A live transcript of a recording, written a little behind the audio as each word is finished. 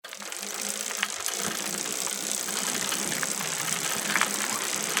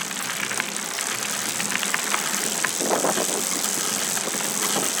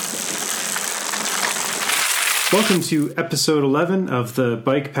Welcome to episode 11 of the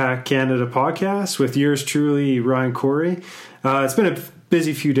Bike Pack Canada podcast with yours truly, Ryan Corey. It's been a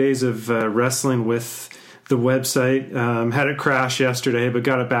busy few days of wrestling with the website. Had it crash yesterday, but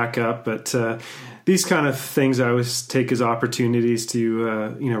got it back up. But these kind of things I always take as opportunities to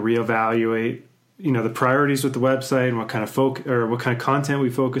reevaluate the priorities with the website and what kind of content we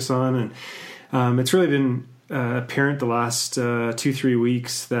focus on. And it's really been apparent the last 2-3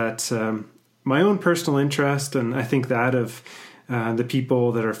 weeks that my own personal interest, and I think that of the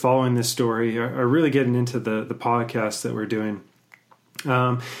people that are following this story, are really getting into the podcast that we're doing.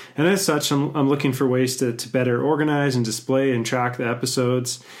 And as such, I'm looking for ways to better organize and display and track the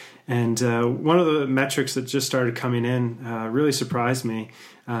episodes. And one of the metrics that just started coming in really surprised me,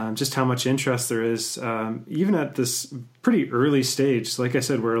 just how much interest there is, even at this pretty early stage. Like I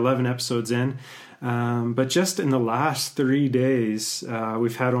said, we're 11 episodes in. But just in the last 3 days,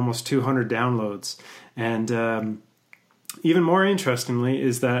 we've had almost 200 downloads. And even more interestingly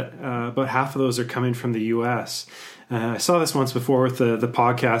is that about half of those are coming from the U.S. I saw this once before with the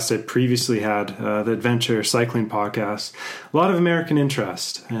podcast I previously had, the Adventure Cycling podcast. A lot of American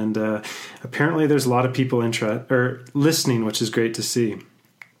interest. And apparently there's a lot of people listening, which is great to see.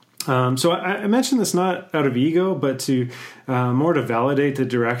 So I mentioned this not out of ego, but to more to validate the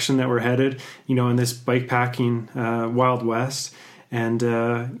direction that we're headed, in this bikepacking Wild West. And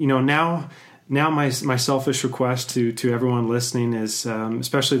now my selfish request to everyone listening is,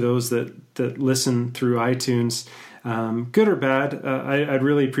 especially those that listen through iTunes, good or bad, I'd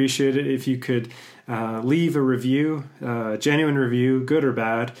really appreciate it if you could leave a review, a genuine review, good or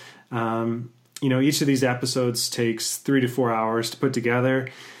bad. Each of these episodes takes 3 to 4 hours to put together.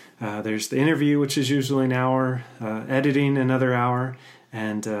 There's the interview, which is usually an hour, editing another hour,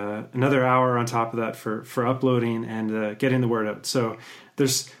 and another hour on top of that for uploading and getting the word out. So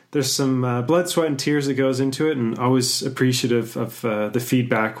there's some blood, sweat, and tears that goes into it, and always appreciative of the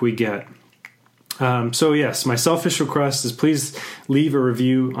feedback we get. So yes, my selfish request is please leave a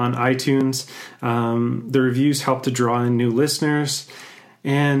review on iTunes. The reviews help to draw in new listeners.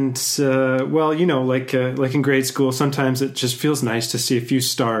 And, like in grade school, sometimes it just feels nice to see a few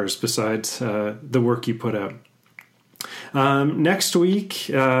stars besides the work you put out. Next week,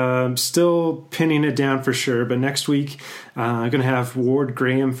 still pinning it down for sure, but next week I'm going to have Ward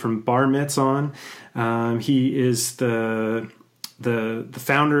Graham from Bar Mitts on. He is the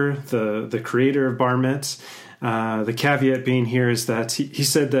founder, the creator of Bar Mitts. The caveat being here is that he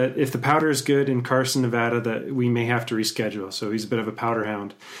said that if the powder is good in Carson, Nevada, that we may have to reschedule. So he's a bit of a powder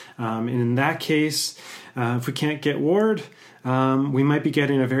hound. And in that case, if we can't get Ward, we might be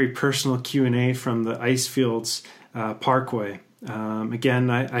getting a very personal Q&A from the Icefields Parkway. Again,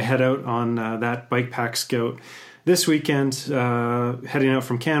 I head out on that Bike Pack Scout this weekend, heading out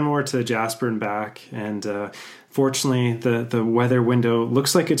from Canmore to Jasper and back. And fortunately, the weather window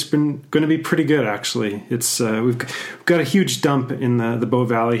looks like it's been going to be pretty good, actually. It's we've got a huge dump in the Bow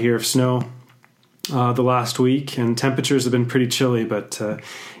Valley here of snow the last week, and temperatures have been pretty chilly, but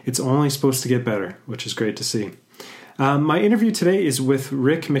it's only supposed to get better, which is great to see. My interview today is with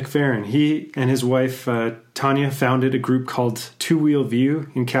Rick McFerrin. He and his wife, Tanya, founded a group called Two Wheel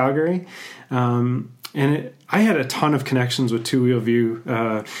View in Calgary. I had a ton of connections with Two Wheel View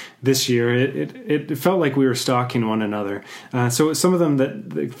this year. It felt like we were stalking one another. So some of them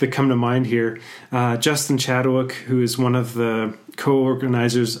that come to mind here, Justin Chadwick, who is one of the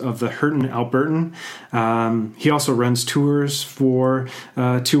co-organizers of the Hurton Albertan. He also runs tours for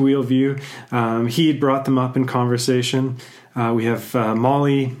Two Wheel View. He had brought them up in conversation. We have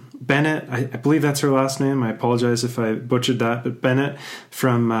Molly Bennett. I believe that's her last name. I apologize if I butchered that, but Bennett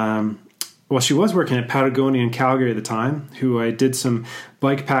from... she was working at Patagonia in Calgary at the time, who I did some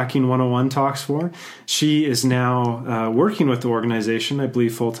bike packing 101 talks for. She is now working with the organization, I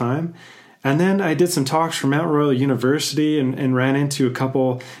believe, full time. And then I did some talks for Mount Royal University and ran into a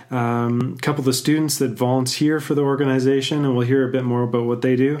couple of the students that volunteer for the organization, and we'll hear a bit more about what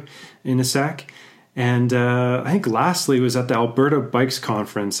they do in a sec. And I think lastly was at the Alberta Bikes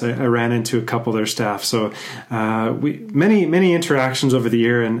Conference. I ran into a couple of their staff. So many interactions over the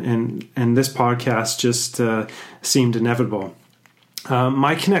year, and this podcast just seemed inevitable.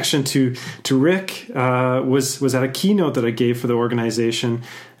 My connection to Rick was at a keynote that I gave for the organization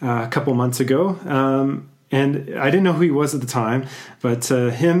a couple months ago. And I didn't know who he was at the time, but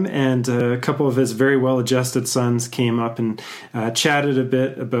him and a couple of his very well-adjusted sons came up and chatted a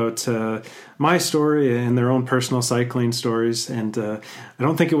bit about my story and their own personal cycling stories. And I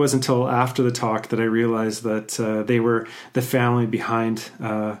don't think it was until after the talk that I realized that they were the family behind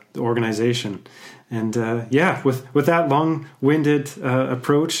the organization. And with that long-winded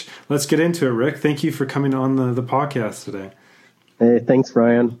approach, let's get into it. Rick, thank you for coming on the podcast today. Hey, thanks,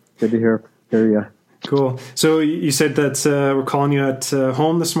 Ryan. Good to hear you. Cool. So you said that we're calling you at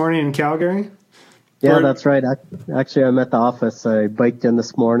home this morning in Calgary? Yeah, that's right. Actually, I'm at the office. I biked in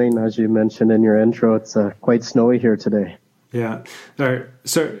this morning. As you mentioned in your intro, it's quite snowy here today. Yeah. All right.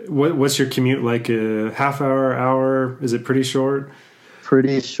 So what's your commute like? A half hour, hour? Is it pretty short?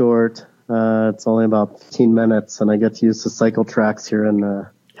 Pretty short. It's only about 15 minutes, and I get to use the cycle tracks here in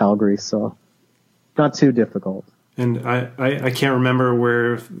Calgary, so not too difficult. And I can't remember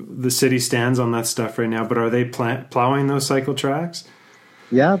where the city stands on that stuff right now, but are they plowing those cycle tracks?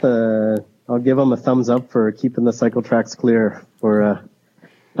 Yeah, I'll give them a thumbs up for keeping the cycle tracks clear.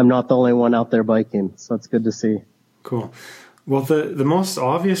 I'm not the only one out there biking, so it's good to see. Cool. Well, the most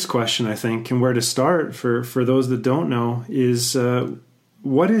obvious question, I think, and where to start for those that don't know is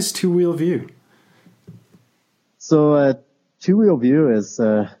what is two-wheel view? So two-wheel view is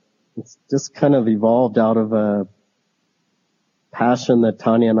it's just kind of evolved out of a passion that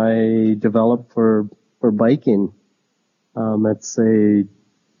Tanya and I developed for biking. It's a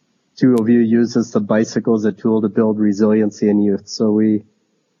two-wheel view uses the bicycle as a tool to build resiliency in youth. So we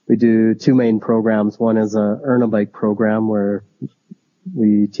do two main programs. One is a Earn a Bike program where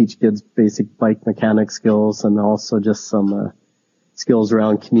we teach kids basic bike mechanic skills and also just some skills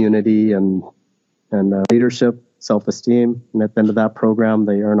around community and leadership, self-esteem. And at the end of that program,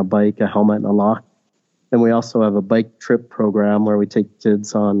 they earn a bike, a helmet, and a lock. Then we also have a bike trip program where we take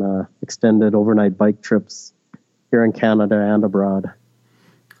kids on extended overnight bike trips here in Canada and abroad.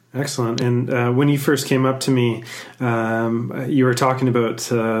 Excellent. And when you first came up to me, you were talking about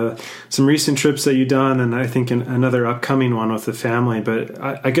some recent trips that you've done, and I think another upcoming one with the family. But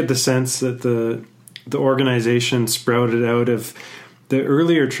I get the sense that the organization sprouted out of the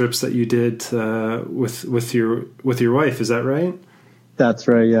earlier trips that you did with your wife. Is that right? That's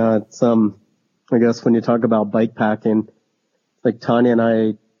right. Yeah. It's I guess when you talk about bike packing, like Tanya and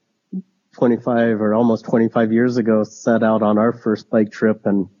I, 25 or almost 25 years ago, set out on our first bike trip,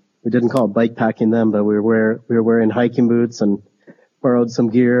 and we didn't call it bike packing then, but we were wearing hiking boots and borrowed some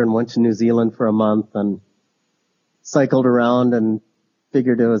gear and went to New Zealand for a month and cycled around and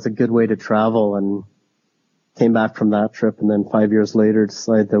figured it was a good way to travel, and came back from that trip. And then 5 years later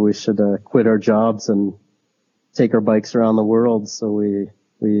decided that we should quit our jobs and take our bikes around the world. So we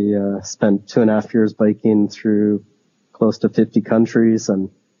spent 2.5 years biking through close to 50 countries and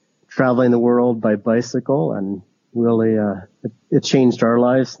traveling the world by bicycle, and really it changed our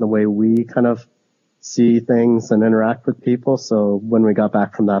lives and the way we kind of see things and interact with people. So when we got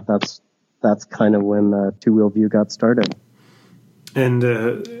back from that, that's kind of when two-wheel view got started. And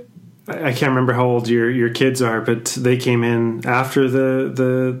I can't remember how old your kids are, but they came in after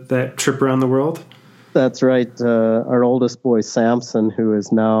that trip around the world? That's right. Our oldest boy, Samson, who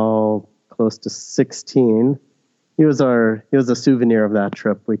is now close to 16, he was a souvenir of that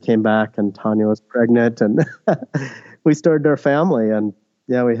trip. We came back and Tanya was pregnant, and we started our family. And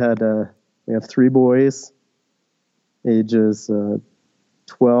yeah, we have 3 boys, ages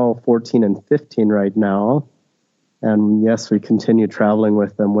 12, 14, and 15 right now. And yes, we continued traveling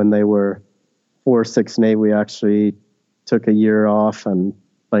with them. When they were 4, 6, and 8, we actually took a year off and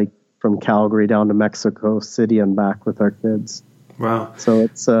biked from Calgary down to Mexico City and back with our kids. Wow. So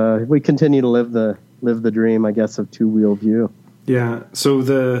it's we continue to live the dream, I guess, of two-wheel view. Yeah. So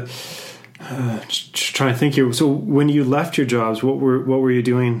trying to think here. So when you left your jobs, what were you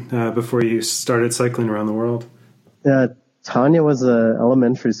doing before you started cycling around the world? Tanya was an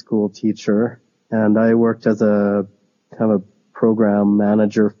elementary school teacher, and I worked as a kind of program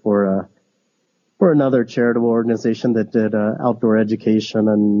manager for another charitable organization that did outdoor education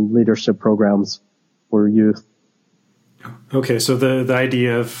and leadership programs for youth. Okay, so the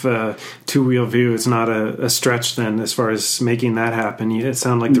idea of two-wheel view is not a stretch then as far as making that happen. It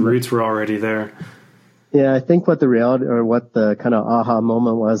sounded like the roots were already there. Yeah, I think what the kind of aha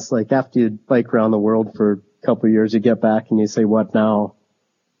moment was, like after you bike around the world for a couple of years, you get back and you say, what now?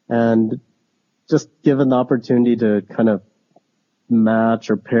 And just given the opportunity to kind of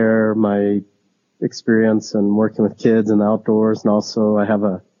match or pair my experience and working with kids in the outdoors, and also I have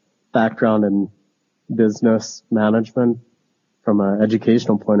a background in business management from an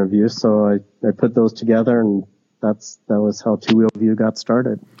educational point of view. So I put those together, and that was how two-wheel view got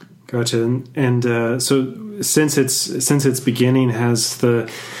started. Gotcha. And so since its beginning, has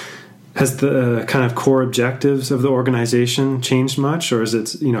the kind of core objectives of the organization changed much, or is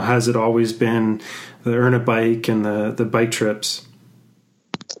it, has it always been the Earn a Bike and the bike trips?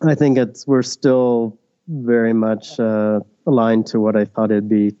 I think we're still very much aligned to what I thought it'd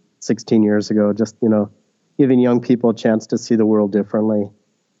be 16 years ago. Just, giving young people a chance to see the world differently.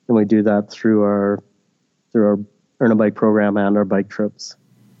 And we do that through our Earn a Bike program and our bike trips.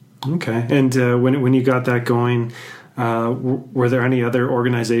 Okay. And when you got that going, were there any other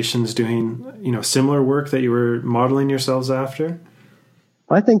organizations doing, similar work that you were modeling yourselves after?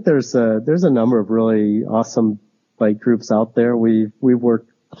 I think there's a number of really awesome bike groups out there. We've worked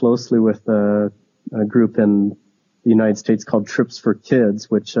closely with a group in the United States called Trips for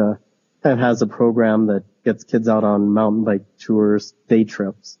Kids, which kind of has a program that gets kids out on mountain bike tours, day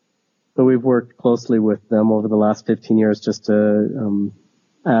trips. So we've worked closely with them over the last 15 years just to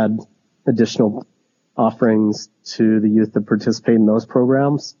add additional offerings to the youth that participate in those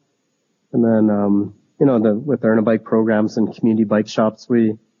programs. And then, with Earn a Bike programs and community bike shops,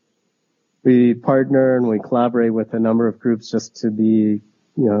 we partner and we collaborate with a number of groups just to be,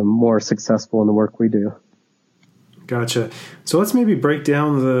 more successful in the work we do. Gotcha. So let's maybe break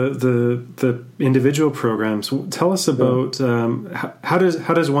down the individual programs. Tell us about how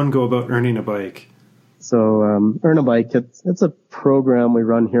does one go about earning a bike? So Earn a Bike, it's a program we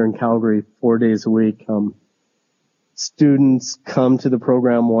run here in Calgary 4 days a week. Students come to the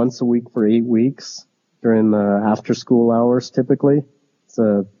program once a week for 8 weeks during the after school hours typically. It's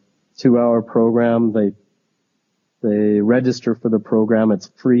a 2-hour program. They register for the program.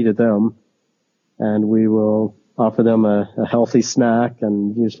 It's free to them. And we will offer them a healthy snack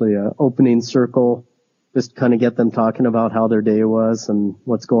and usually an opening circle, just kind of get them talking about how their day was and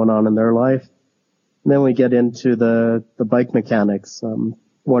what's going on in their life. And then we get into the bike mechanics.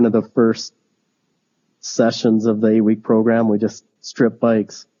 One of the first sessions of the 8-week program, we just strip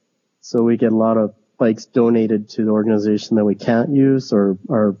bikes. So we get a lot of bikes donated to the organization that we can't use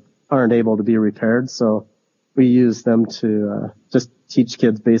or aren't able to be repaired. So we use them to just teach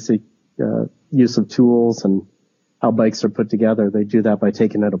kids basic use of tools and how bikes are put together. They do that by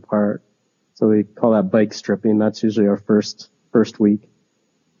taking it apart. So we call that bike stripping. That's usually our first week.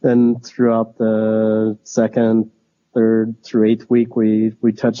 Then throughout the second, third through 8th week,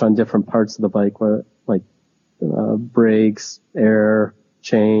 we touch on different parts of the bike, like brakes, air,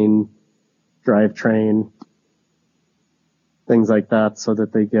 chain, drivetrain, things like that, so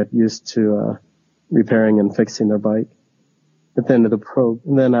that they get used to repairing and fixing their bike. At the end of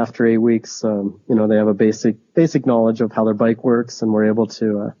and then after 8 weeks, they have a basic knowledge of how their bike works, and we're able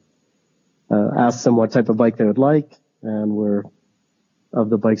to ask them what type of bike they would like, and of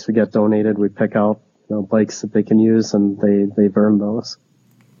the bikes we get donated, we pick out bikes that they can use, and they've earned those.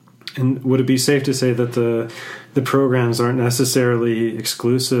 And would it be safe to say that the programs aren't necessarily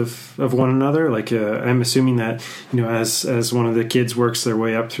exclusive of one another? Like I'm assuming that as one of the kids works their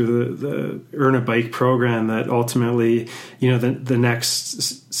way up through the Earn a Bike program, that ultimately the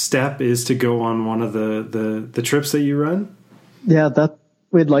next step is to go on one of the trips that you run. Yeah,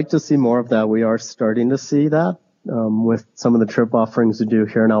 we'd like to see more of that. We are starting to see that with some of the trip offerings we do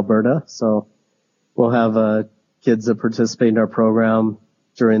here in Alberta. So we'll have kids that participate in our program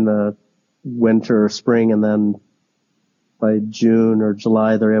during the winter or spring, and then by June or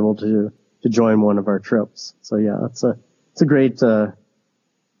July they're able to join one of our trips. So yeah, it's a great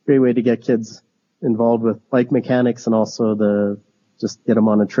way to get kids involved with bike mechanics and also just get them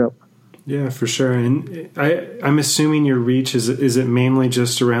on a trip. Yeah, for sure. And I'm assuming your reach is it mainly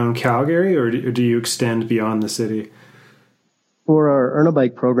just around Calgary, or do you extend beyond the city? For our Earn a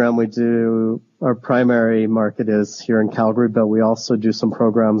Bike program, our primary market is here in Calgary, but we also do some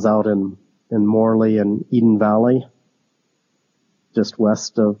programs out in Morley and Eden Valley, just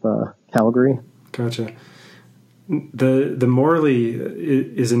west of Calgary. Gotcha. The Morley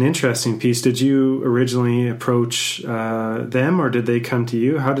is an interesting piece. Did you originally approach them, or did they come to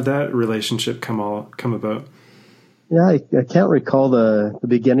you? How did that relationship come about? Yeah, I can't recall the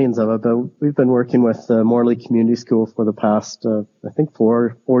beginnings of it, but we've been working with the Morley Community School for the past, I think,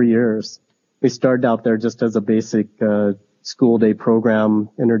 4 years. We started out there just as a basic school day program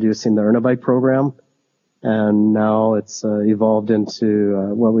introducing the Earn a Bike program, and now it's evolved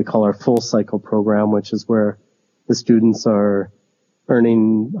into what we call our full cycle program, which is where the students are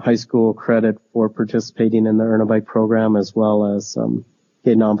earning high school credit for participating in the Earn a Bike program, as well as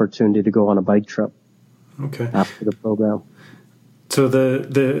getting an opportunity to go on a bike trip. Okay. After the program. So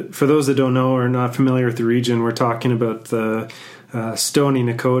the for those that don't know or are not familiar with the region, we're talking about the Stoney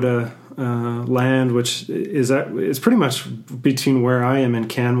Nakoda land, which is pretty much between where I am in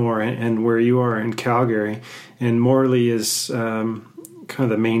Canmore and where you are in Calgary. And Morley is kind of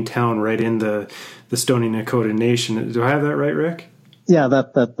the main town right in the Stoney Nakoda Nation. Do I have that right, Rick? Yeah,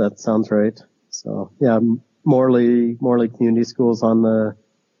 that sounds right. So yeah, Morley Community Schools on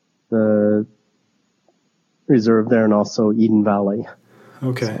the reserve there, and also Eden Valley.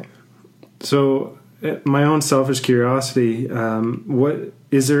 Okay. So my own selfish curiosity, what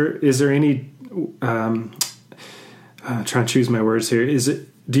is there any trying to choose my words here,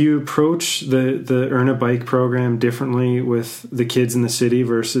 do you approach the Earn a Bike program differently with the kids in the city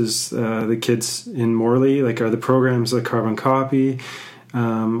versus the kids in Morley? Like, are the programs a carbon copy?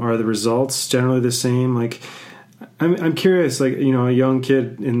 Are the results generally the same? Like, I'm curious, like, you know, a young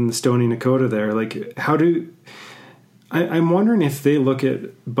kid in the Stoney Nakoda there, like, I'm wondering if they look at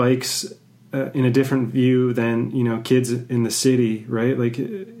bikes in a different view than, you know, kids in the city, right? Like,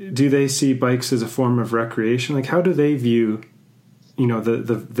 do they see bikes as a form of recreation? Like, how do they view, you know,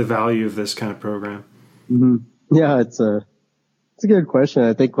 the value of this kind of program? Mm-hmm. Yeah, it's a good question.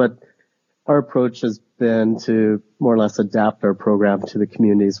 I think what our approach has been to more or less adapt our program to the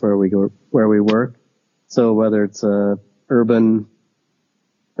communities where we work. So whether it's urban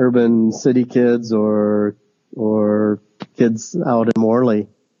city kids or kids out in Morley,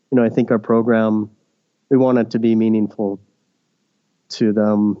 you know, I think our program, we want it to be meaningful to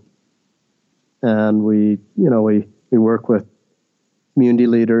them. And we work with community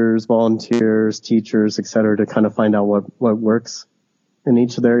leaders, volunteers, teachers, et cetera, to kind of find out what works in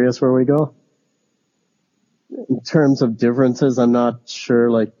each of the areas where we go. In terms of differences, I'm not sure,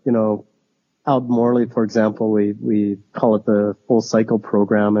 like, you know, out in Morley, for example, we call it the full cycle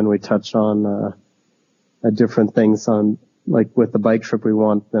program, and we touch on different things on, like, with the bike trip, we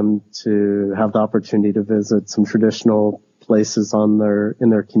want them to have the opportunity to visit some traditional places in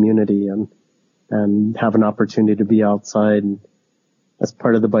their community and have an opportunity to be outside. And as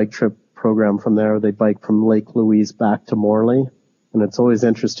part of the bike trip program from there, they bike from Lake Louise back to Morley. And it's always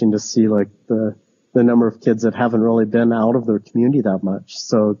interesting to see, like, the number of kids that haven't really been out of their community that much.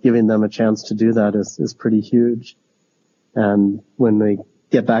 So giving them a chance to do that is pretty huge. And when they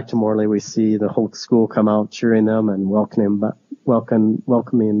get back to Morley, we see the whole school come out cheering them and welcoming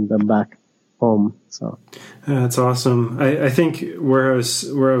them back home. So that's awesome. I think where I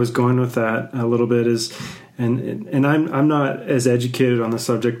was going with that a little bit is, and I'm not as educated on the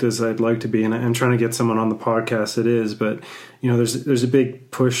subject as I'd like to be, and I'm trying to get someone on the podcast that is, but, you know, there's a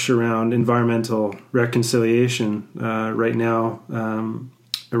big push around environmental reconciliation right now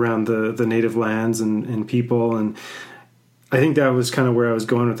around the native lands and people. And I think that was kind of where I was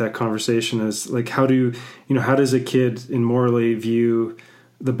going with that conversation, is like, how does a kid in Morley view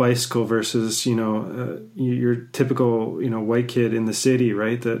the bicycle versus, you know, your typical, you know, white kid in the city,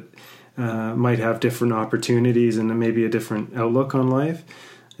 right? That might have different opportunities and maybe a different outlook on life.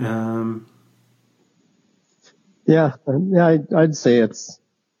 I'd say it's,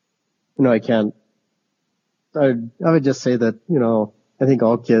 you know, I would just say that, you know, I think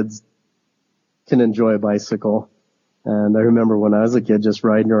all kids can enjoy a bicycle. And I remember when I was a kid, just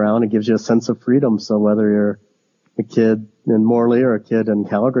riding around, it gives you a sense of freedom. So whether you're a kid in Morley or a kid in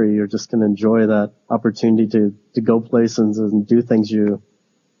Calgary, you're just going to enjoy that opportunity to go places and do things you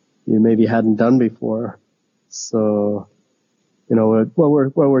maybe hadn't done before. So, you know,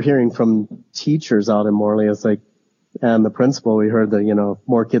 what we're hearing from teachers out in Morley is, like, and the principal, we heard that, you know,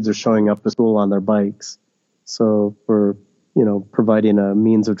 more kids are showing up to school on their bikes. So for, you know, providing a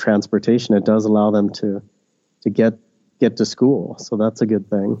means of transportation, it does allow them to get to school. So that's a good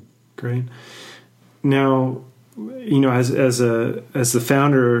thing. Great. Now, you know, as the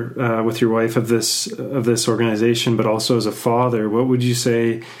founder with your wife of this organization, but also as a father, what would you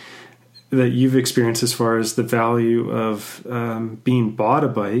say that you've experienced as far as the value of being bought a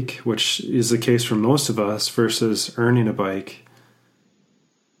bike, which is the case for most of us, versus earning a bike?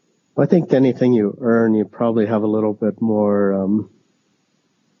 I think anything you earn, you probably have a little bit more,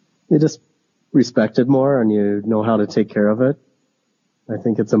 you just respect it more and you know how to take care of it. I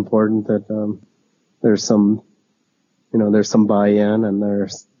think it's important that there's some buy-in, and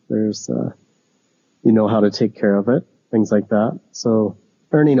there's you know how to take care of it, things like that. So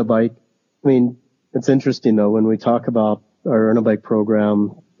earning a bike, I mean, it's interesting though, when we talk about our Earn a Bike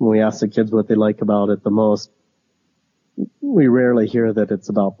program, when we ask the kids what they like about it the most, we rarely hear that it's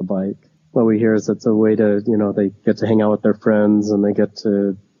about the bike. What we hear is it's a way to, you know, they get to hang out with their friends and they get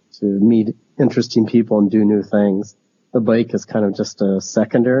to meet interesting people and do new things. The bike is kind of just a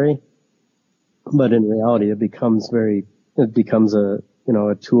secondary, but in reality, it becomes very it becomes a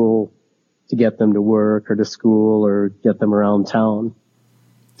tool to get them to work or to school or get them around town.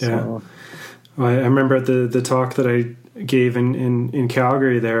 Yeah. So, I remember at the talk that I gave in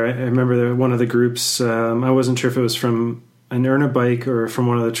Calgary there, I remember that one of the groups, I wasn't sure if it was from an Earn a Bike or from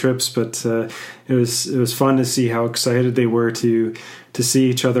one of the trips, but it was fun to see how excited they were to see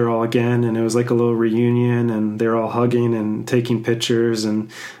each other all again, and it was like a little reunion, and they're all hugging and taking pictures, and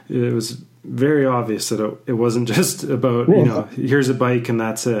it was very obvious that it wasn't just about here's a bike and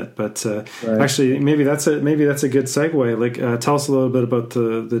that's it, but right. Actually maybe that's a good segue. Like tell us a little bit about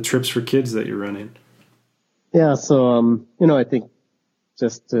the trips for kids that you're running. Yeah, so I think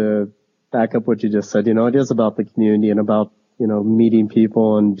just to back up what you just said, it is about the community and about meeting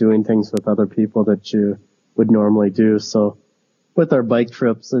people and doing things with other people that you would normally do. So with our bike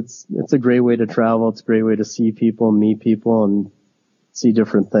trips, it's a great way to travel. It's a great way to see people, meet people, and see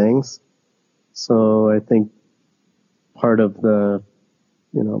different things. So I think part of the,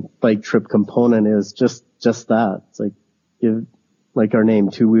 bike trip component is just that. It's like our name,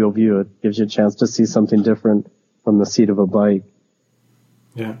 two-wheel view. It gives you a chance to see something different from the seat of a bike.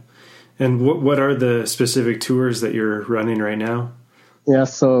 Yeah. And what are the specific tours that you're running right now? Yeah,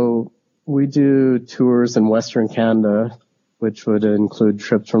 so we do tours in Western Canada, which would include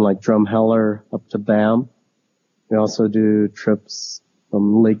trips from like Drumheller up to Banff. We also do trips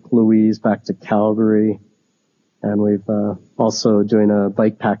from Lake Louise back to Calgary. And we've also doing a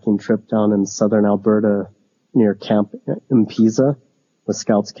bike packing trip down in southern Alberta near Camp Impisa with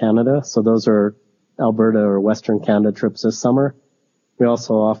Scouts Canada. So those are Alberta or Western Canada trips this summer. We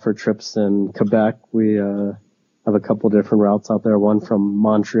also offer trips in Quebec. We have a couple different routes out there, one from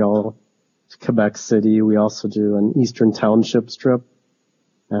Montreal to Quebec City. We also do an Eastern Townships trip.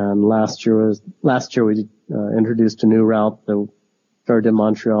 And last year we introduced a new route that started in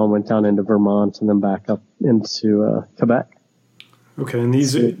Montreal and went down into Vermont and then back up into Quebec. Okay, and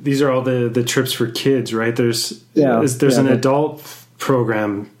these are all the trips for kids, right? There's an adult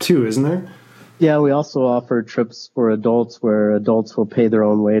program too, isn't there? Yeah, we also offer trips for adults where adults will pay their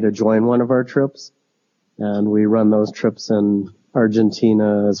own way to join one of our trips. And we run those trips in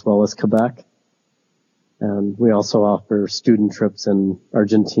Argentina as well as Quebec. And we also offer student trips in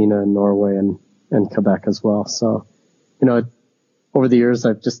Argentina and Norway and Quebec as well. So, over the years,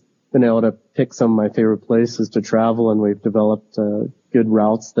 I've just been able to pick some of my favorite places to travel, and we've developed good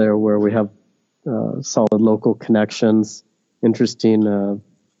routes there where we have solid local connections, interesting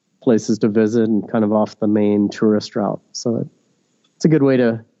places to visit, and kind of off the main tourist route. So it's a good way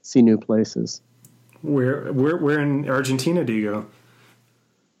to see new places. Where in Argentina do you go?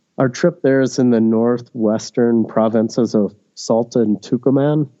 Our trip there is in the northwestern provinces of Salta and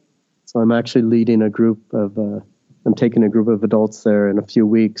Tucumán. So I'm actually leading I'm taking a group of adults there in a few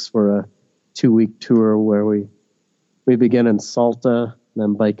weeks for a 2-week tour where we begin in Salta,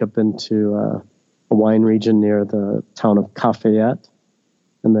 then bike up into a wine region near the town of Cafayate.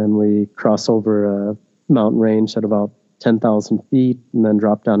 And then we cross over a mountain range at about 10,000 feet and then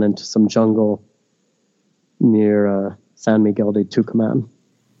drop down into some jungle near San Miguel de Tucumán.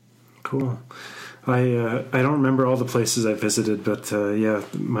 Cool. I don't remember all the places I visited, but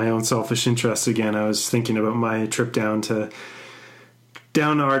my own selfish interest again. I was thinking about my trip down to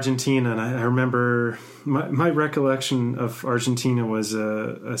Argentina, and I remember my recollection of Argentina was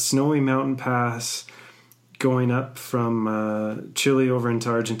a snowy mountain pass going up from Chile over into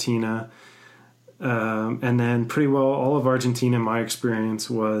Argentina, and then pretty well all of Argentina. My experience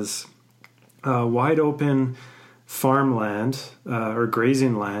was wide open farmland or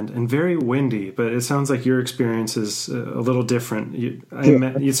grazing land and very windy, but it sounds like your experience is a little different.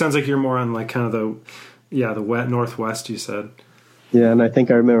 It sounds like you're more on like kind of the wet northwest, you said. Yeah, and I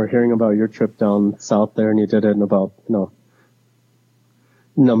think I remember hearing about your trip down south there, and you did it in about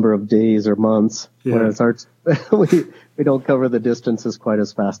number of days or months, whereas we don't cover the distances quite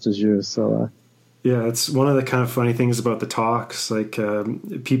as fast as you. So yeah, it's one of the kind of funny things about the talks. Like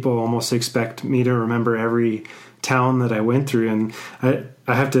people almost expect me to remember every town that I went through, and I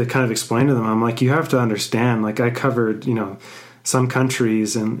have to kind of explain to them. I'm like, you have to understand. Like I covered some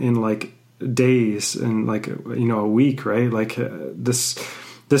countries in like days and like a week, right? Like this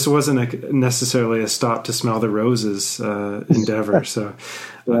wasn't necessarily a stop to smell the roses endeavor. So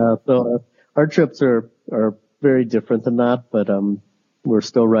so our trips are very different than that, but we're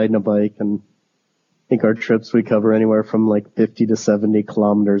still riding a bike, and I think our trips we cover anywhere from like 50 to 70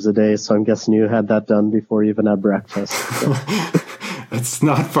 kilometers a day. So I'm guessing you had that done before you even had breakfast. So. It's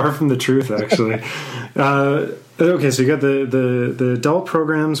not far from the truth, actually. Okay, so you got the adult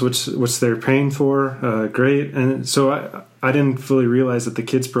programs, which they're paying for, great. And so I didn't fully realize that the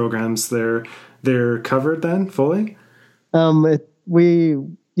kids programs they're covered then fully. We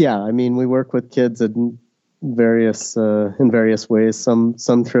work with kids in various ways.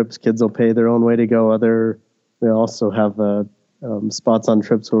 Some trips, kids will pay their own way to go. We also have spots on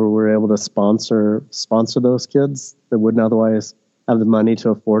trips where we're able to sponsor those kids that wouldn't otherwise have the money to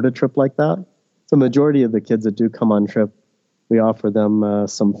afford a trip like that. The majority of the kids that do come on trip, we offer them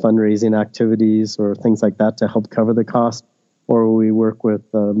some fundraising activities or things like that to help cover the cost, or we work with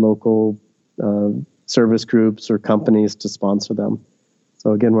local service groups or companies to sponsor them.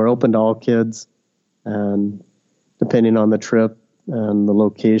 So again, we're open to all kids, and depending on the trip and the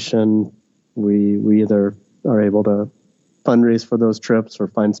location, we either are able to fundraise for those trips or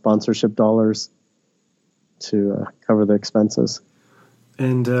find sponsorship dollars to cover the expenses.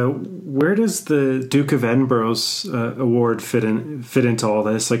 And where does the Duke of Edinburgh's award fit into all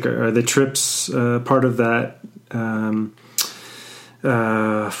this? Like, are the trips part of that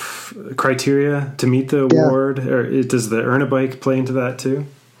criteria to meet the award, or does the Earn a Bike play into that too?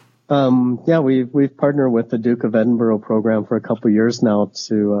 We've partnered with the Duke of Edinburgh program for a couple of years now.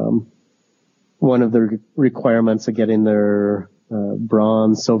 To one of the requirements of getting their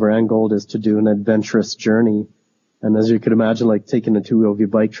bronze, silver, and gold is to do an adventurous journey. And as you could imagine, like taking a 2-wheel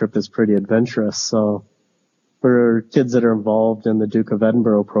bike trip is pretty adventurous. So for kids that are involved in the Duke of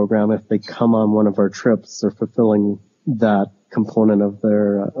Edinburgh program, if they come on one of our trips, they're fulfilling that component of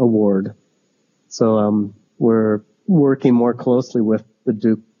their award. So we're working more closely with the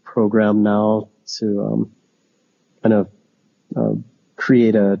Duke program now to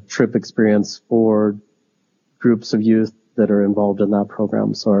create a trip experience for groups of youth that are involved in that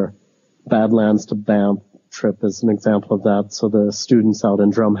program. So our Badlands to Banff trip is an example of that. So the students out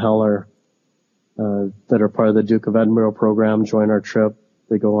in Drumheller that are part of the Duke of Edinburgh program join our trip.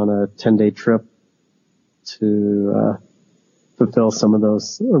 They go on a 10-day trip to fulfill some of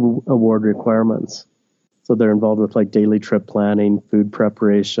those award requirements. So they're involved with like daily trip planning, food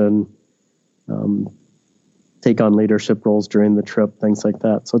preparation, take on leadership roles during the trip, things like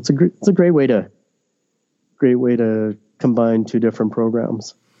that. So it's a great way to combine two different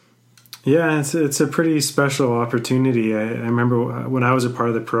programs. Yeah, it's a pretty special opportunity. I remember when I was a part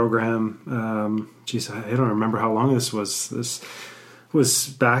of the program. I don't remember how long this was. This was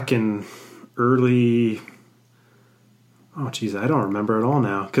back in early. I don't remember at all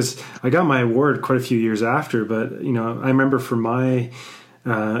now, because I got my award quite a few years after. But I remember for my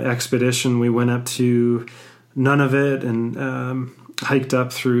expedition, we went up to Nunavut and hiked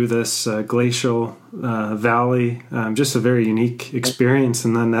up through this glacial valley, just a very unique experience.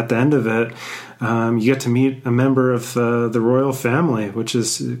 And then at the end of it, you get to meet a member of the royal family, which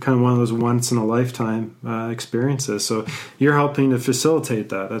is kind of one of those once in a lifetime experiences. So you're helping to facilitate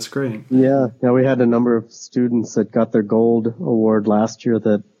that. That's great. Yeah. We had a number of students that got their gold award last year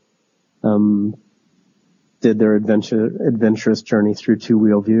that did their adventurous journey through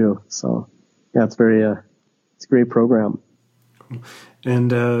Two-Wheel View. So yeah, it's a great program.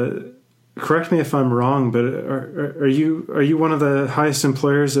 And correct me if I'm wrong, but are you one of the highest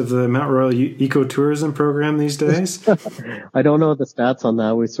employers of the Mount Royal Ecotourism program these days? I don't know the stats on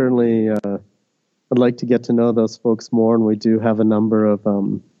that. We certainly would like to get to know those folks more, and we do have a number of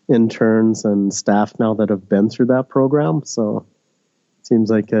interns and staff now that have been through that program. So it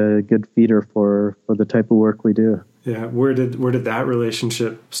seems like a good feeder for the type of work we do. Yeah, where did that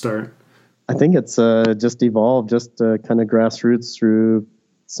relationship start? I think it's just evolved, just kind of grassroots through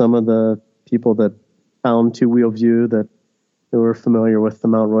some of the people that found Two-Wheel View that were familiar with the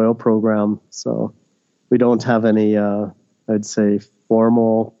Mount Royal program. So we don't have any, I'd say,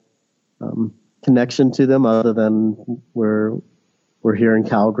 formal connection to them other than we're here in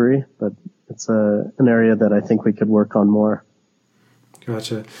Calgary, but it's an area that I think we could work on more.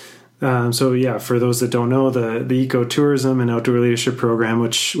 Gotcha. So yeah, for those that don't know, the ecotourism and outdoor leadership program,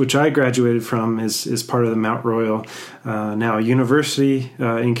 which I graduated from, is part of the Mount Royal now University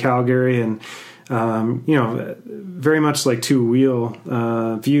in Calgary, and very much like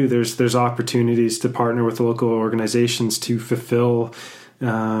Two-Wheel View, there's opportunities to partner with local organizations to fulfill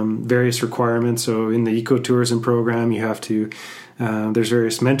various requirements. So in the ecotourism program, you have to there's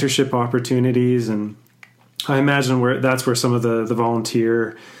various mentorship opportunities, and I imagine that's where some of the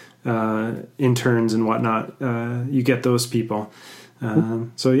volunteer interns and whatnot, you get those people.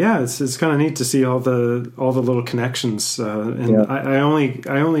 So yeah, it's kind of neat to see all the little connections. I only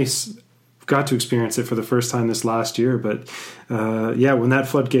got to experience it for the first time this last year, but when that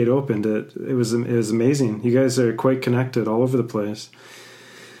floodgate opened, it was amazing. You guys are quite connected all over the place.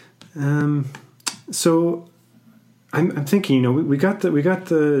 So I'm thinking, we got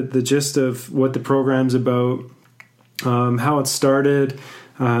the gist of what the program's about, how it started.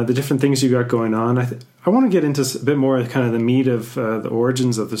 the different things you got going on. I want to get into a bit more kind of the meat of the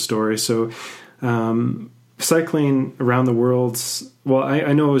origins of the story. So, cycling around the world. Well,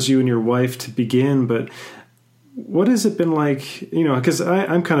 I know it was you and your wife to begin, but what has it been like? You know, because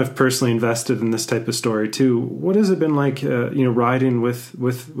I'm kind of personally invested in this type of story too. What has it been like? Riding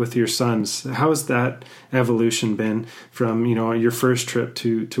with your sons. How has that evolution been from your first trip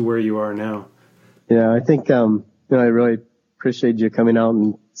to where you are now? Yeah, I think I really appreciate you coming out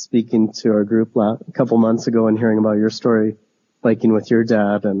and speaking to our group a couple months ago and hearing about your story, biking with your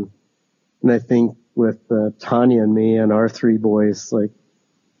dad, and I think with Tanya and me and our three boys, like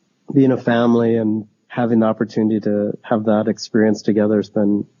being a family and having the opportunity to have that experience together has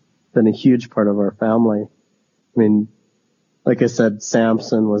been a huge part of our family. I mean, like I said,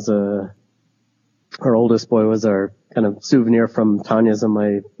 Samson was our oldest boy was our kind of souvenir from Tanya's and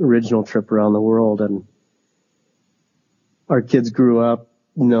my original trip around the world. And our kids grew up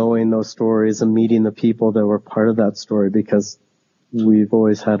knowing those stories and meeting the people that were part of that story, because we've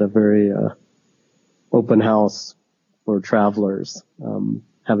always had a very open house for travelers,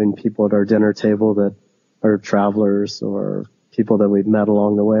 having people at our dinner table that are travelers or people that we've met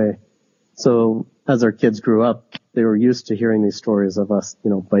along the way. So as our kids grew up, they were used to hearing these stories of us,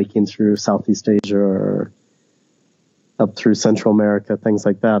 biking through Southeast Asia or up through Central America, things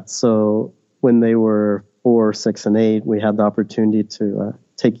like that. So when they were 4, 6, and 8, we had the opportunity to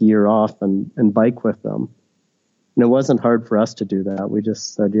take a year off and bike with them. And it wasn't hard for us to do that. We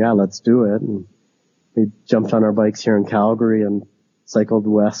just said, yeah, let's do it. And we jumped on our bikes here in Calgary and cycled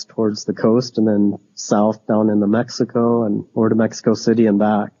west towards the coast and then south down into Mexico and over to Mexico City and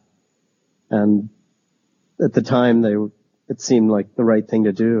back. And at the time, it seemed like the right thing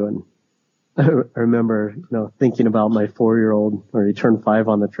to do. And I remember, thinking about my 4-year-old, or he turned 5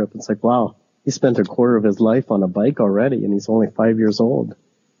 on the trip. It's like, wow, he spent a quarter of his life on a bike already, and he's only 5 years old.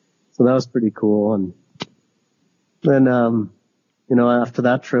 So that was pretty cool. And then, after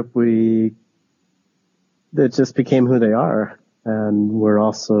that trip, it just became who they are. And we're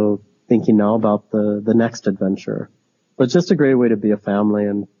also thinking now about the next adventure. But it's just a great way to be a family.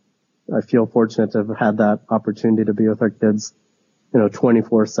 And I feel fortunate to have had that opportunity to be with our kids,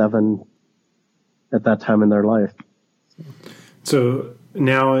 24/7 at that time in their life. So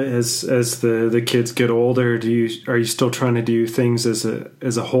now as the kids get older, are you still trying to do things as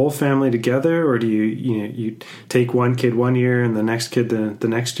a whole family together, or do you take one kid one year and the next kid the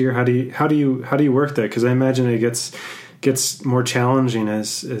next year? How do you work that? Because I imagine it gets more challenging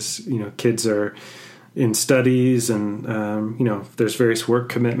as kids are in studies and there's various work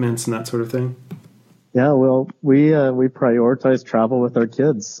commitments and that sort of thing. Yeah, well, we prioritize travel with our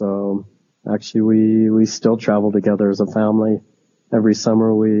kids. So actually we still travel together as a family. Every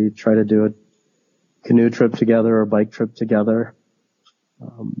summer we try to do a canoe trip together or bike trip together.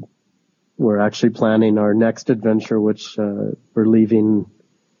 We're actually planning our next adventure, which we're leaving.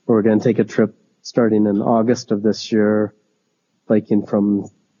 We're going to take a trip starting in August of this year, biking from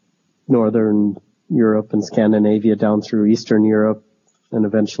Northern Europe and Scandinavia down through Eastern Europe, and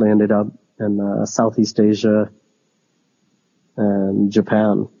eventually ended up in Southeast Asia and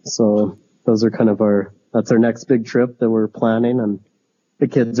Japan. So those are kind of that's our next big trip that we're planning, and the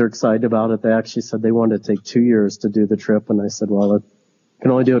kids are excited about it. They actually said they wanted to take 2 years to do the trip, and I said, well, it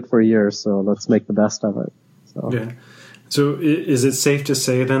can only do it for a year, so let's make the best of it. So. Yeah. So is it safe to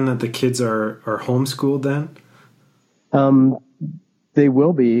say then that the kids are homeschooled then? They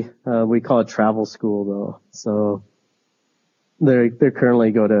will be. We call it travel school though. So they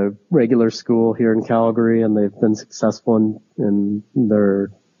currently go to regular school here in Calgary, and they've been successful in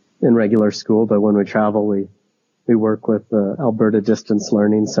regular school. But when we travel, we work with the Alberta Distance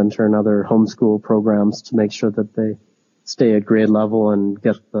Learning Center and other homeschool programs to make sure that they stay at grade level and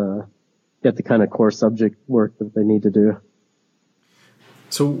get the kind of core subject work that they need to do.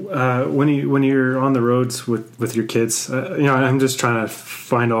 So when you're on the roads with your kids, I'm just trying to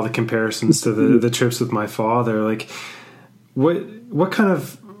find all the comparisons to the trips with my father. Like, what kind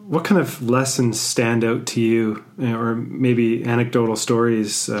of lessons stand out to you, or maybe anecdotal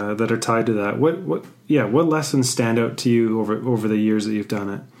stories that are tied to that? What lessons stand out to you over the years that you've done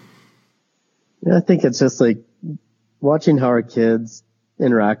it? Yeah, I think it's just like watching how our kids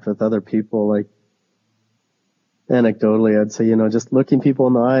interact with other people. Like, anecdotally, I'd say, just looking people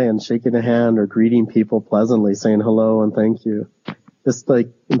in the eye and shaking a hand or greeting people pleasantly, saying hello and thank you. Just like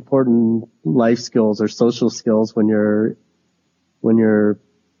important life skills or social skills when you're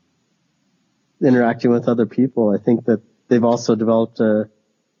interacting with other people. I think that they've also developed a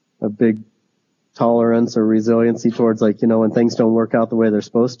big tolerance or resiliency towards, like, when things don't work out the way they're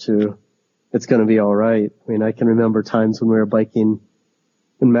supposed to, it's going to be all right. I mean, I can remember times when we were biking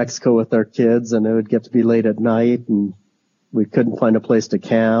in Mexico with our kids, and it would get to be late at night, and we couldn't find a place to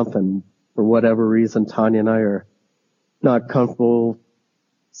camp, and for whatever reason, Tanya and I are not comfortable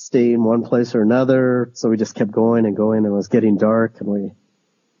staying one place or another, so we just kept going and going, and it was getting dark, and we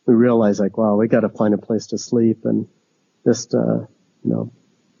realized, like, wow, we got to find a place to sleep. And just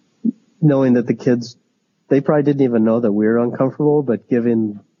knowing that the kids, they probably didn't even know that we were uncomfortable, but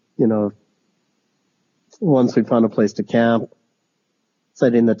once we found a place to camp,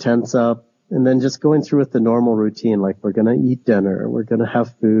 setting the tents up, and then just going through with the normal routine, like we're going to eat dinner, we're going to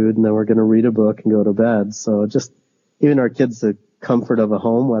have food, and then we're going to read a book and go to bed. So just even our kids, the comfort of a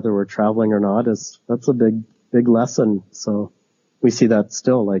home, whether we're traveling or not, that's a big lesson. So we see that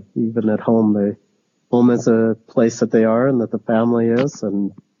still, like even at home, home is a place that they are and that the family is,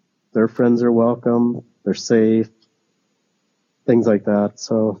 and their friends are welcome, they're safe, things like that.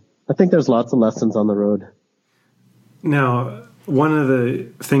 So I think there's lots of lessons on the road. Now, one of the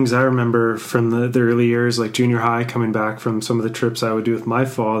things I remember from the early years, like junior high, coming back from some of the trips I would do with my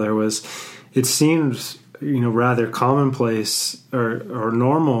father, was it seemed, rather commonplace or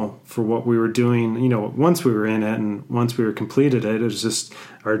normal for what we were doing, once we were in it and once we were completed it. It was just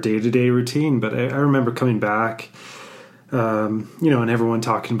our day-to-day routine. But I remember coming back, and everyone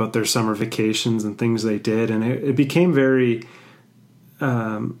talking about their summer vacations and things they did. And it became very,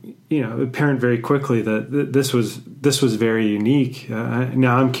 apparent very quickly that this was very unique.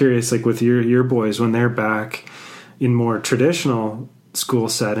 Now I'm curious, like with your boys, when they're back in more traditional school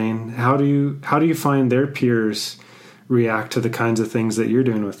setting, how do you find their peers react to the kinds of things that you're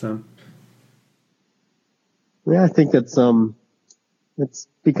doing with them? Yeah, I think it's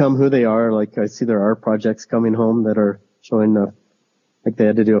become who they are. Like I see there are projects coming home that are showing like they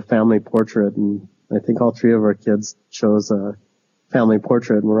had to do a family portrait, and I think all three of our kids chose a family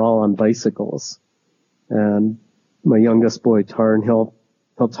portrait, and we're all on bicycles. And my youngest boy, Tarn, he'll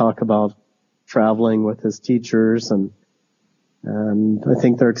talk about traveling with his teachers, and I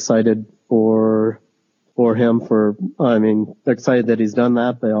think they're excited for him. They're excited that he's done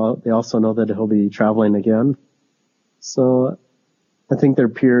that. They also know that he'll be traveling again. So I think their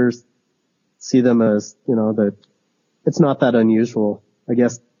peers see them as, that it's not that unusual. I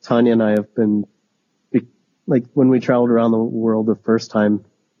guess Tanya and I have been, like when we traveled around the world the first time,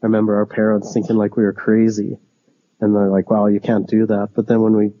 I remember our parents thinking like we were crazy, and they're like, wow, you can't do that. But then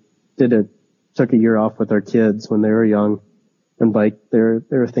when we took a year off with our kids when they were young and bike, they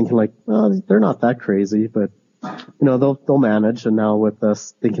were thinking like, oh, they're not that crazy, but they'll manage. And now with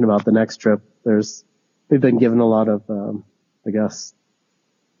us thinking about the next trip, we've been given a lot of,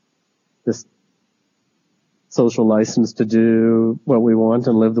 this social license to do what we want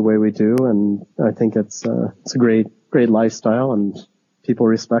and live the way we do. And I think it's a great lifestyle, and people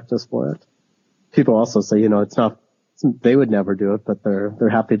respect us for it. People also say, they would never do it, but they're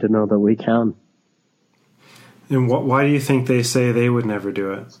happy to know that we can. And why do you think they say they would never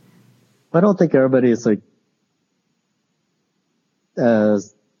do it? I don't think everybody is like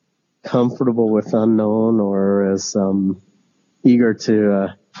as comfortable with unknown or as eager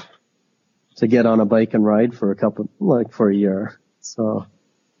to get on a bike and ride for a year. So,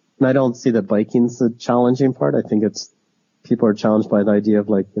 and I don't see that biking's the challenging part. I think it's people are challenged by the idea of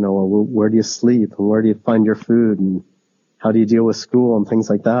like, where do you sleep and where do you find your food and how do you deal with school and things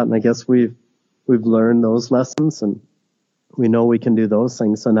like that. And I guess we've learned those lessons, and we know we can do those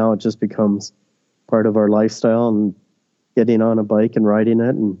things. So now it just becomes part of our lifestyle, and getting on a bike and riding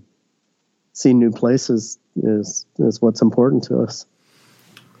it and seeing new places is what's important to us.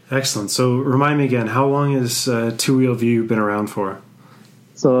 Excellent. So remind me again, how long has Two Wheel View been around for?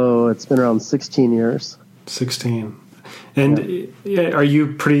 So it's been around 16 years. 16. And are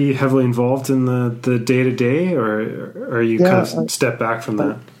you pretty heavily involved in the day-to-day, or are you kind of step back from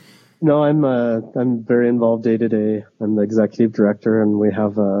that? No, I'm very involved day-to-day. I'm the executive director, and we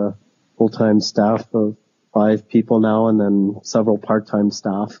have a full-time staff of 5 people now, and then several part-time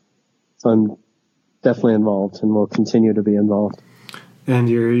staff. So I'm definitely involved, and will continue to be involved. And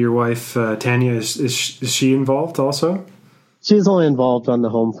your wife, Tanya, is she involved also? She's only involved on the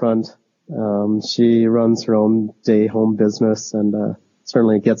home front. She runs her own day home business, and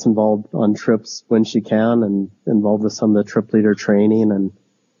certainly gets involved on trips when she can, and involved with some of the trip leader training. And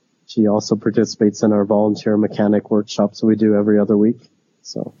she also participates in our volunteer mechanic workshops that we do every other week.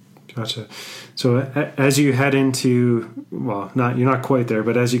 So. Gotcha. So as you head into, you're not quite there,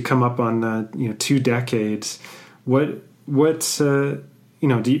 but as you come up on 2 decades, what's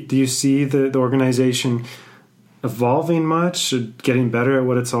do you see the organization evolving much, getting better at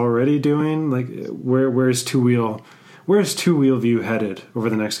what it's already doing? Like where's Two Wheel View headed over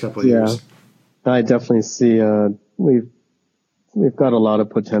the next couple of years? I definitely see we've we've got a lot of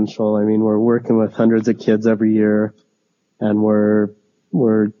potential. I mean, we're working with hundreds of kids every year, and we're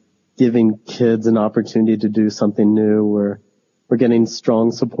giving kids an opportunity to do something new. We're getting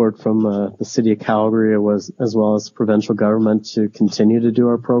strong support from the city of Calgary as well as provincial government to continue to do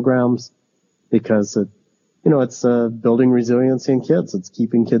our programs, because it's building resiliency in kids. It's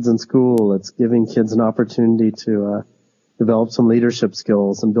keeping kids in school. It's giving kids an opportunity to develop some leadership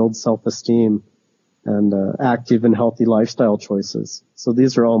skills and build self-esteem and active and healthy lifestyle choices. So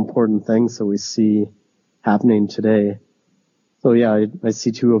these are all important things that we see happening today. So yeah, I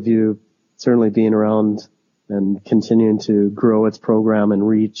see two of you certainly being around and continuing to grow its program and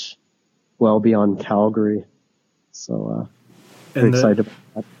reach well beyond Calgary. So we're excited about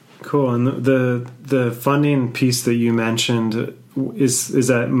that. Cool. And the funding piece that you mentioned, is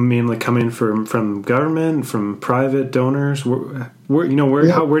that mainly coming from government, from private donors? Where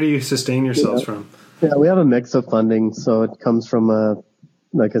do you sustain yourselves from? Yeah, we have a mix of funding. So it comes from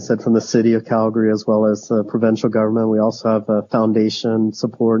like I said, from the city of Calgary as well as provincial government. We also have foundation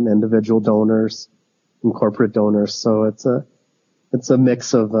support and individual donors and corporate donors. So it's a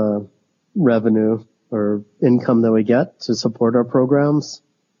mix of revenue or income that we get to support our programs,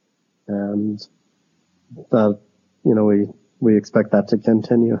 and we expect that to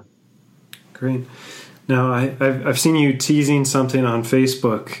continue. Great. Now, I've seen you teasing something on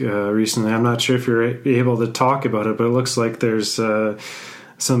Facebook recently. I'm not sure if you're able to talk about it, but it looks like there's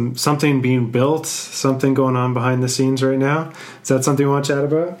something being built, something going on behind the scenes right now. Is that something you want to chat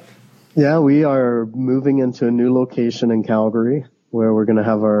about? Yeah, we are moving into a new location in Calgary where we're going to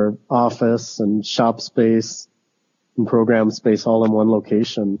have our office and shop space and program space all in one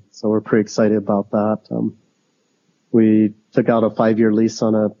location. So we're pretty excited about that. We took out a 5-year lease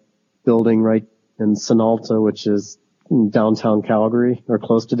on a building right in Sinalta, which is in downtown Calgary or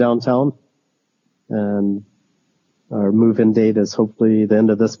close to downtown. And our move-in date is hopefully the end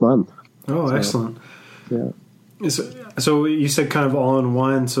of this month. Oh, so, excellent. Yeah. So you said kind of all in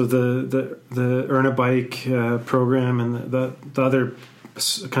one. So the Earn a Bike program and the other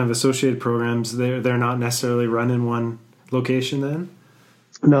kind of associated programs, they're not necessarily run in one location then?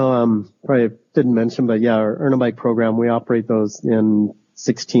 No, probably didn't mention, but yeah, our Earn a Bike program, we operate those in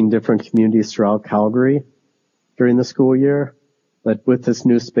 16 different communities throughout Calgary during the school year. But with this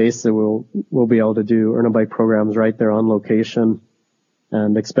new space, that we'll be able to do Earn a Bike programs right there on location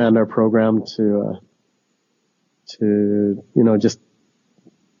and expand our program to just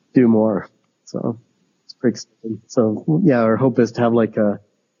do more. So it's pretty exciting. So yeah, our hope is to have like a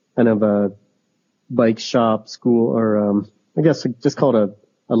kind of a bike shop, school, or I guess just call it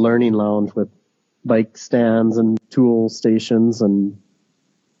a learning lounge with bike stands and tool stations, and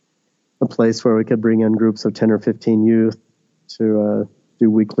a place where we could bring in groups of 10 or 15 youth to do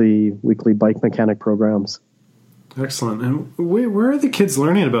weekly bike mechanic programs. Excellent. And where are the kids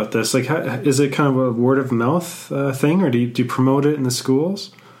learning about this? Like, is it kind of a word of mouth thing, or do you promote it in the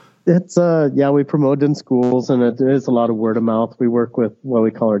schools? It's we promote it in schools, and it is a lot of word of mouth. We work with what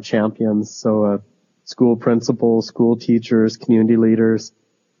we call our champions, so school principals, school teachers, community leaders.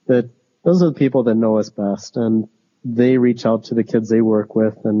 Those are the people that know us best, and they reach out to the kids they work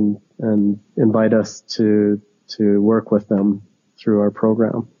with and invite us to work with them through our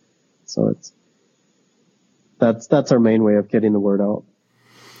program. So that's our main way of getting the word out.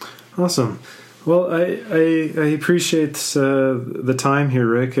 Awesome. Well, I appreciate the time here,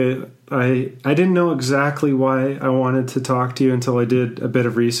 Rick. I didn't know exactly why I wanted to talk to you until I did a bit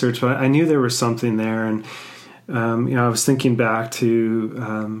of research, but I knew there was something there. And I was thinking back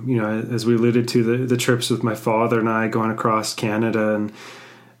to as we alluded to the trips with my father and I going across Canada, and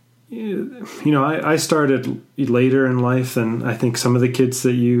I started later in life than I think some of the kids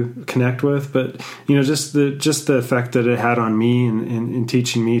that you connect with, but just the effect that it had on me in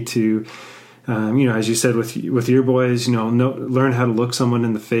teaching me to as you said with your boys, learn how to look someone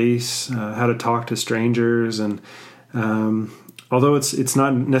in the face, how to talk to strangers, and although it's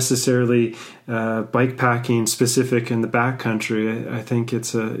not necessarily bike packing specific in the backcountry, I think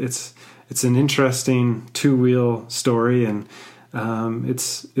it's an interesting two-wheel story, and I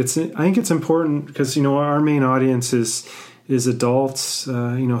think it's important because our main audience is adults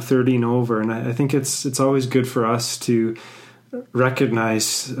 30 and over, and I think it's always good for us to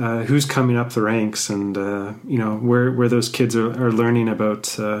recognize who's coming up the ranks, and where those kids are learning about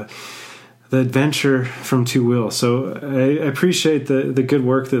the adventure from two wheels. So I appreciate the good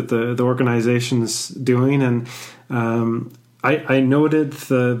work that the organization's doing, and I noted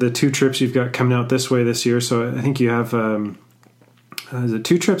the 2 trips you've got coming out this way this year. So I think you have is it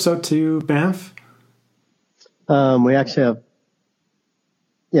 2 trips out to Banff? We actually have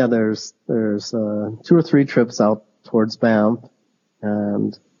there's 2 or 3 trips out towards Banff,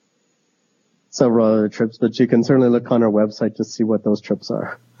 and several other trips, but you can certainly look on our website to see what those trips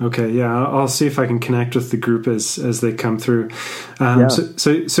are. Okay, yeah, I'll see if I can connect with the group as they come through.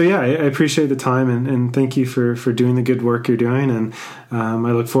 So yeah, I appreciate the time and thank you for doing the good work you're doing, and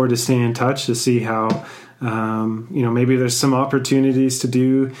I look forward to staying in touch to see how maybe there's some opportunities to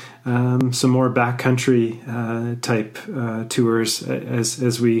do some more backcountry type tours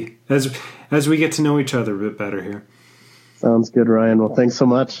as we get to know each other a bit better here. Sounds good, Ryan. Well, thanks so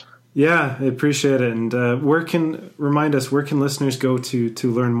much. Yeah, I appreciate it. And where can listeners go to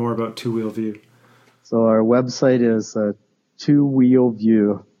learn more about Two Wheel View? So our website is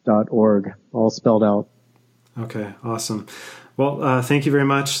twowheelview.org, all spelled out. Okay, awesome. Well, thank you very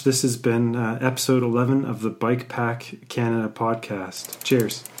much. This has been episode 11 of the Bike Pack Canada podcast.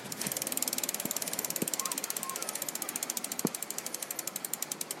 Cheers.